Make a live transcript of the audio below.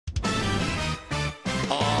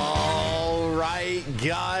right,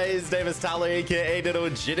 guys, name is Tyler, aka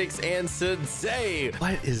Nanogenix, and today,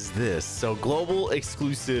 what is this? So global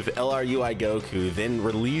exclusive LRUI Goku then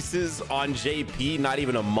releases on JP not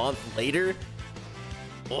even a month later.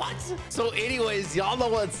 What? So anyways, y'all know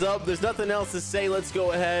what's up. There's nothing else to say. Let's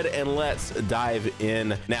go ahead and let's dive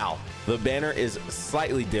in. Now, the banner is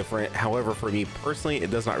slightly different. However, for me personally, it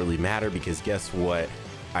does not really matter because guess what?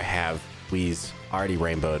 I have Weez already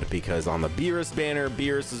rainbowed because on the Beerus banner,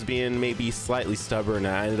 Beerus is being maybe slightly stubborn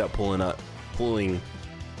and I ended up pulling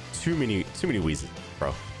too many Weezes,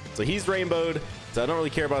 bro. So he's rainbowed, so I don't really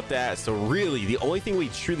care about that. So really, the only thing we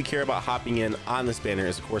truly care about hopping in on this banner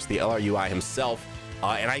is of course the LRUI himself.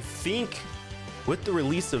 And I think with the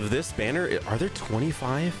release of this banner, are there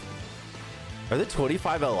 25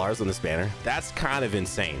 LRs on this banner? That's kind of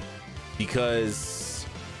insane because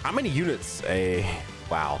how many units?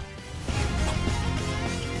 Wow.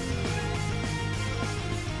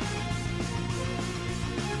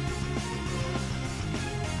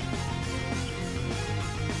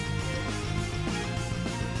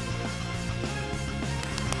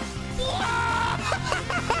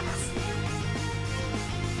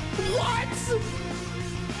 What?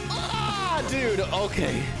 Ah, dude.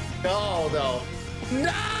 Okay. No.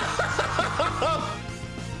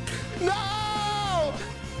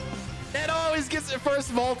 It always gets it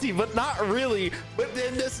first multi, but not really. But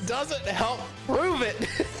then this doesn't help prove it.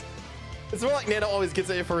 It's more like Nano always gets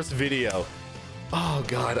it first video. Oh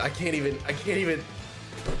God, I can't even.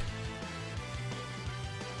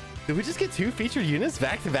 Did we just get 2 featured units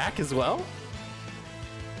back to back as well?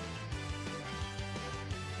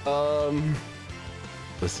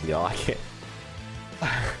 Listen, y'all, I can't.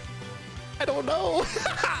 I don't know.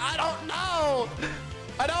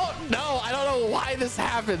 I don't know why this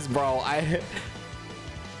happens, bro.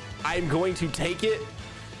 I'm going to take it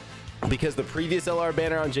because the previous LR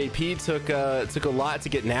banner on JP took a lot to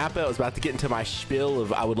get Nappa. I was about to get into my spiel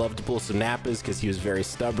of I would love to pull some Nappas because he was very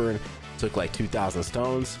stubborn. Took like 2,000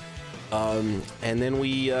 stones. And then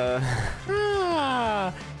we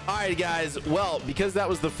all right, guys. Well, because that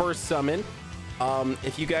was the first summon,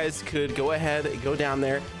 if you guys could go ahead, go down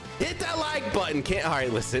there, hit that like button. All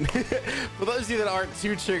right, listen. For those of you that aren't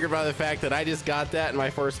too triggered by the fact that I just got that in my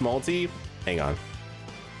first multi, hang on.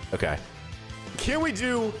 Okay, can we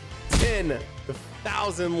do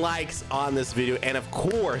 10,000 likes on this video? And of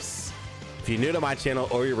course, if you're new to my channel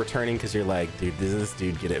or you're returning because you're like, dude, does this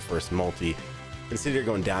dude get it first multi, consider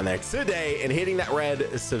going down there today and hitting that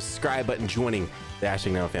red subscribe button, joining the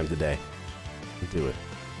 #Nano fam today. Do it.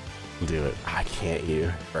 I can't,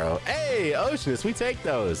 you, bro. Hey, Oceanus, we take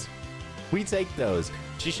those.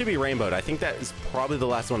 She should be rainbowed. I think that is probably the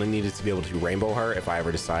last one I needed to be able to rainbow her if I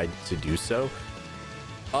ever decide to do so.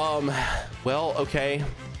 Well, okay.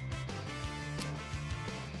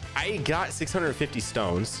 I got 650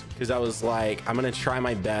 stones because I was like, I'm gonna try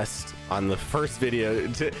my best on the first video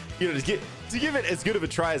to, you know, to give it as good of a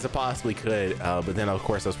try as I possibly could. But then of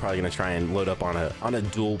course I was probably gonna try and load up on a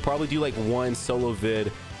duel, probably do like one solo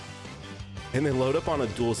vid and then load up on a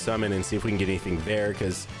dual summon and see if we can get anything there.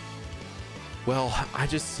 Because, well, I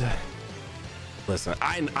just listen,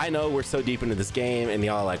 I know we're so deep into this game and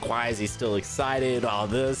y'all are like, why is he still excited, all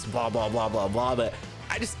this blah blah blah blah blah, but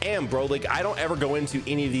I just am, bro. Like, I don't ever go into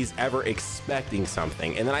any of these ever expecting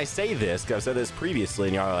something, and then I say this because I've said this previously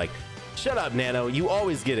and y'all are like, shut up, Nano, you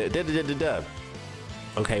always get it,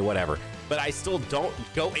 okay, whatever. But I still don't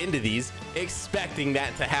go into these expecting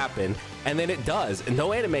that to happen, and then it does. And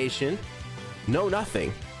no animation, no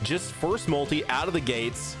nothing, just first multi out of the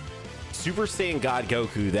gates, Super Saiyan God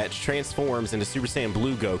Goku that transforms into Super Saiyan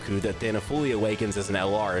Blue Goku that then fully awakens as an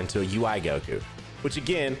LR into a UI Goku, which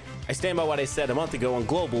again, I stand by what I said a month ago on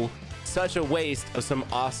Global. Such a waste of some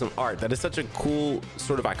awesome art. That is such a cool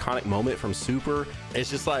sort of iconic moment from Super.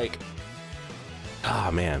 It's just like,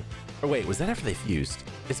 oh man. Or wait, was that after they fused?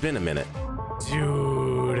 It's been a minute,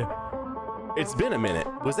 dude. It's been a minute.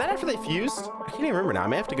 Was that after they fused? I can't even remember now. I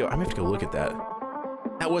may have to go look at that.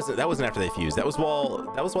 That wasn't after they fused. That was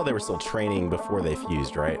while they were still training before they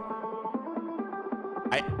fused, right?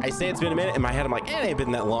 I say it's been a minute. In my head, I'm like, it ain't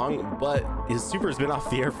been that long, but his Super's been off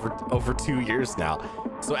the air for over 2 years now.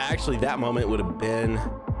 So actually that moment would have been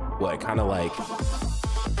what, kind of like,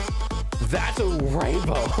 that's a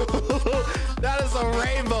rainbow. That is a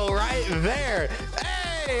rainbow right there.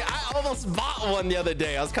 Hey, I almost bought one the other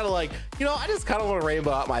day. I was kind of like, you know, I just kind of want to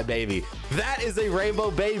rainbow out my baby. That is a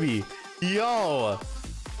rainbow baby. Yo,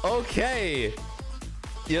 okay.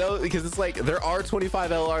 You know, because it's like there are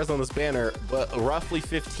 25 LRs on this banner, but roughly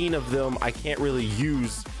 15 of them I can't really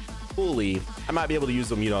use fully. I might be able to use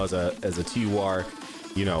them, you know, as a TUR,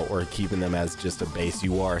 you know, or keeping them as just a base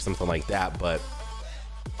UR or something like that. But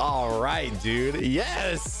All right, dude.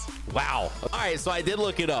 Yes. Wow. All right, so I did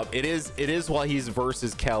look it up. It is while he's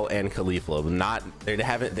versus Kel and Caulifla. Not they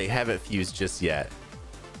haven't fused just yet.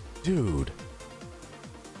 Dude.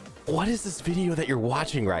 What is this video that you're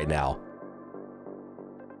watching right now?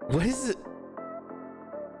 What is it?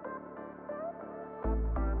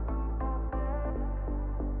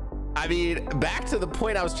 I mean, back to the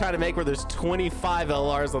point I was trying to make where there's 25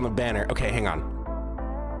 LRs on the banner. Okay, hang on.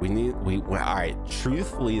 All right,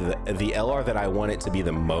 truthfully, the LR that I want it to be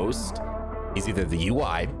the most is either the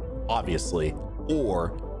UI, obviously,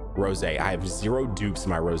 or Rose. I have 0 dupes in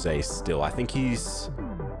my Rose still. I think he's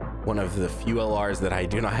one of the few LRs that I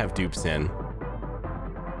do not have dupes in.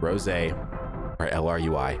 Rose or LR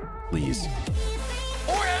UI, please.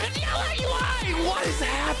 Or LR UI! What is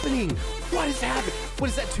happening? What is happening? What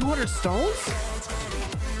is that, 200 stones?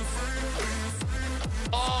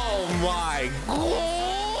 Oh my God.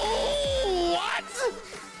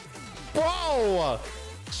 Bro,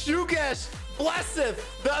 Shugesh blesseth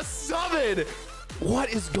the summon. What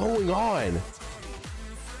is going on?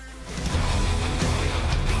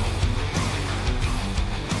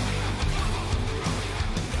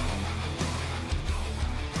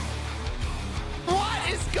 What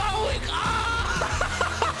is going on?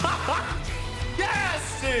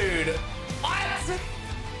 Yes, dude. What?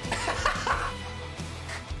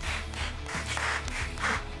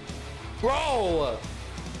 Bro.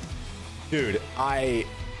 Dude, that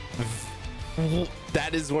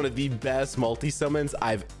is one of the best multi-summons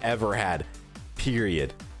I've ever had,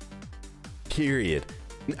 period.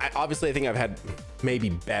 Obviously, I think I've had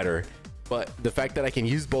maybe better, but the fact that I can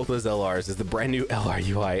use both those LRs is the brand new LR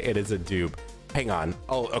UI. It is a dupe. Hang on.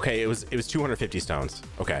 Oh, okay. It was 250 stones.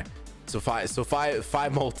 Okay. So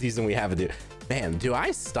five multis and we have a dupe. Man, do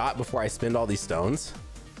I stop before I spend all these stones?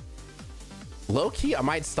 Low key, I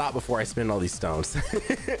might stop before I spend all these stones.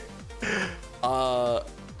 Some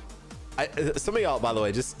of y'all, by the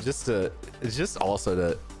way, just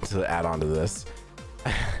also to add on to this,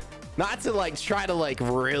 not to like try to like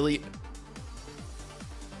really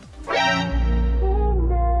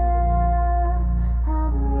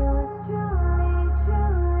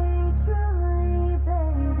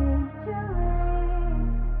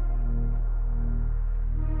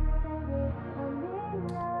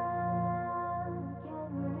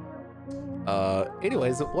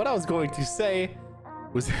anyways, what I was going to say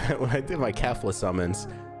was that when I did my Kefla summons,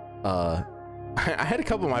 I had a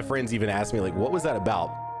couple of my friends even ask me like, what was that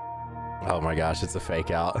about? Oh my gosh, it's a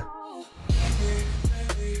fake out.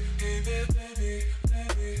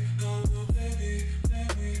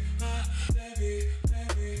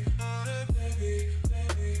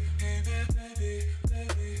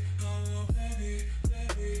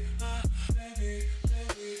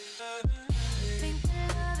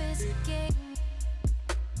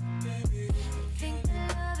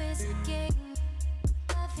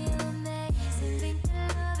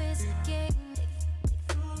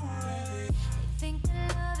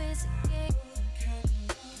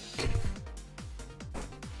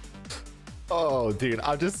 Oh, dude,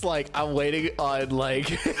 I'm just like, I'm waiting on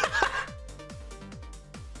like,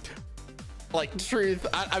 like Truth.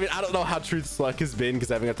 I mean, I don't know how Truth's luck has been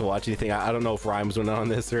because I haven't got to watch anything. I don't know if Rhymes went on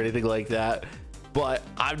this or anything like that, but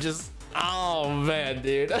I'm just, oh man,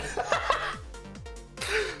 dude.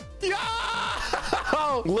 Yo!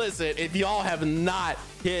 Listen, if y'all have not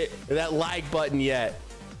hit that like button yet,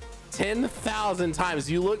 10,000 times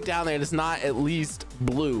you look down there and it's not at least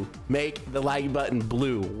blue, make the like button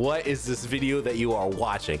blue. What is this video that you are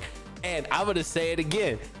watching? And I'm gonna say it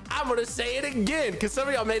again, because some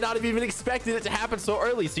of y'all may not have even expected it to happen so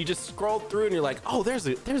early. So you just scrolled through and you're like, oh, there's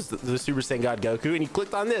the Super Saiyan God Goku, and you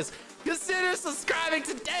clicked on this. Consider subscribing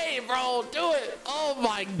today, bro. Do it. Oh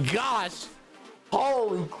my gosh,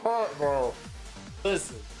 holy crap, bro.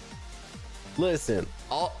 Listen,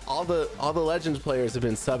 all the Legends players have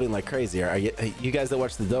been subbing like crazy. Are you guys that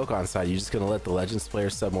watch the Dokkan side, you just gonna let the Legends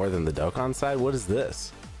players sub more than the Dokkan side? What is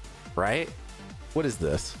this? Right? What is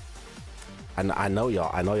this? I know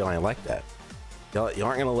y'all ain't like that. Y'all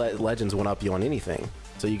aren't gonna let Legends one up you on anything.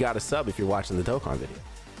 So you gotta sub if you're watching the Dokkan video.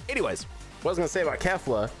 Anyways, what I was gonna say about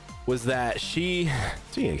Kefla was that speaking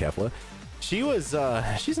of Kefla,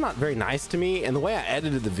 she's not very nice to me, and the way I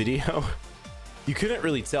edited the video, you couldn't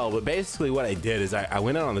really tell, but basically what I did is I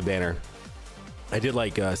went out on the banner. I did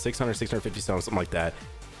like 650 stones, something like that,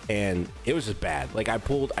 and it was just bad. Like I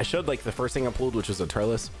showed like the first thing I pulled, which was a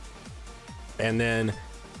Turles, and then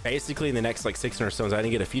basically in the next like 600 stones, I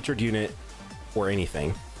didn't get a featured unit or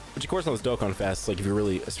anything. Which of course on those Dokkan Fests, like if you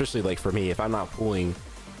really, especially like for me, if I'm not pulling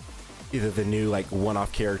either the new like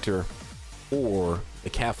one-off character or the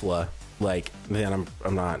Kefla, like, then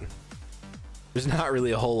I'm not, there's not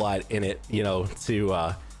really a whole lot in it, you know,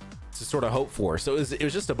 to sort of hope for. So it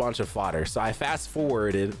was just a bunch of fodder. So I fast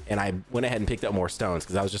forwarded and I went ahead and picked up more stones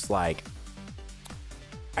because I was just like,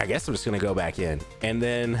 I guess I'm just gonna go back in. And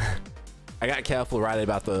then I got careful right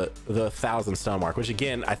about the 1,000 stone mark, which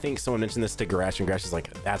again, I think someone mentioned this to Gresh, and Gresh is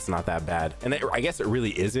like, that's not that bad. And I guess it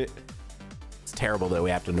really isn't. It's terrible that we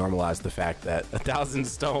have to normalize the fact that 1,000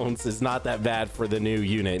 stones is not that bad for the new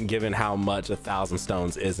unit, and given how much 1,000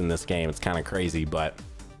 stones is in this game, it's kind of crazy. But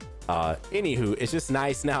anywho, it's just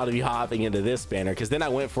nice now to be hopping into this banner, because then I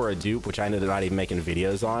went for a dupe, which I ended up not even making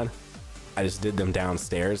videos on. I just did them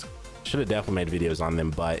downstairs. Should have definitely made videos on them,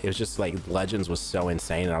 but it was just like Legends was so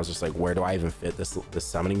insane, and I was just like, where do I even fit this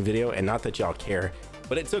summoning video? And not that y'all care,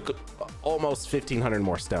 but it took almost 1,500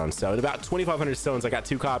 more stones. So at about 2,500 stones, I got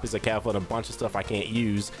 2 copies of Kefla and a bunch of stuff I can't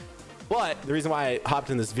use. But the reason why I hopped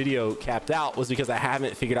in this video capped out was because I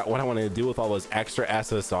haven't figured out what I wanted to do with all those extra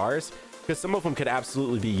SSRs, because some of them could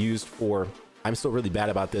absolutely be used for, I'm still really bad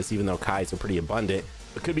about this even though Kais are pretty abundant,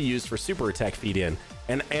 but could be used for super attack feed in.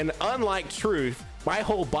 And unlike Truth, my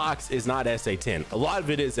whole box is not SA10. A lot of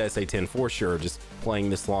it is SA10 for sure, just playing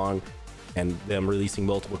this long and them releasing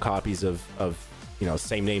multiple copies of you know,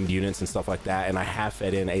 same named units and stuff like that. And I have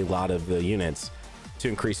fed in a lot of the units to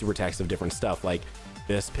increase super attacks of different stuff. Like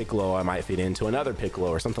this Piccolo, I might feed into another Piccolo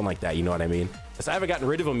or something like that. You know what I mean? So I haven't gotten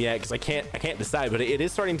rid of them yet because I can't decide, but it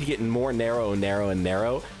is starting to get more narrow and narrow and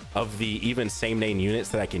narrow of the even same name units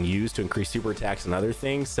that I can use to increase super attacks and other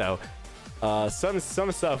things. So some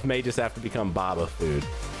stuff may just have to become Baba food.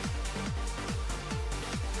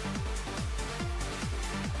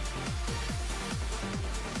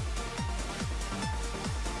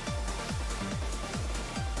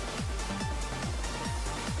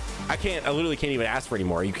 I literally can't even ask for any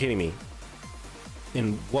more. Are you kidding me?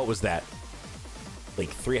 And what was that? Like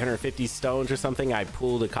 350 stones or something? I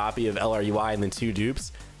pulled a copy of LRUI and then 2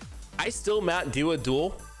 dupes. I still might do a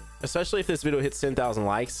duel, especially if this video hits 10,000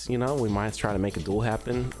 likes. You know, we might try to make a duel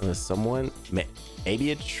happen with someone,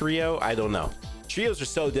 maybe a trio. I don't know. Trios are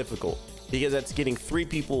so difficult because that's getting 3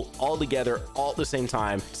 people all together all at the same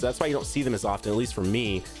time. So that's why you don't see them as often, at least for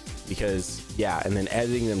me, because yeah, and then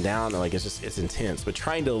editing them down, like it's intense. But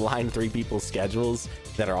trying to align 3 people's schedules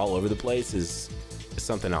that are all over the place is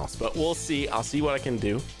something else. But we'll see. I'll see what I can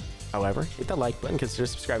do. However, hit that like button, consider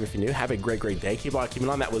subscribing if you're new. Have a great day. Keep on keeping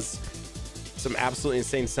on. That was some absolutely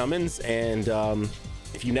insane summons. And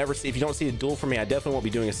if you don't see a duel from me, I definitely won't be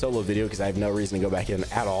doing a solo video because I have no reason to go back in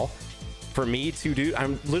at all. For me, 2 dupes,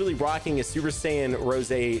 I'm literally rocking a Super Saiyan Rose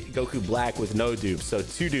Goku Black with no dupes. So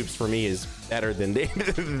 2 dupes for me is better than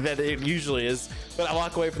that it usually is. But I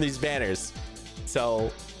walk away from these banners. So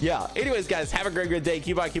yeah. Anyways, guys, have a great day.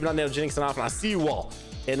 Keep on keeping on Nanogenix and off, and I'll see you all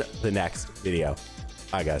in the next video.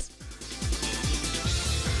 Bye, guys.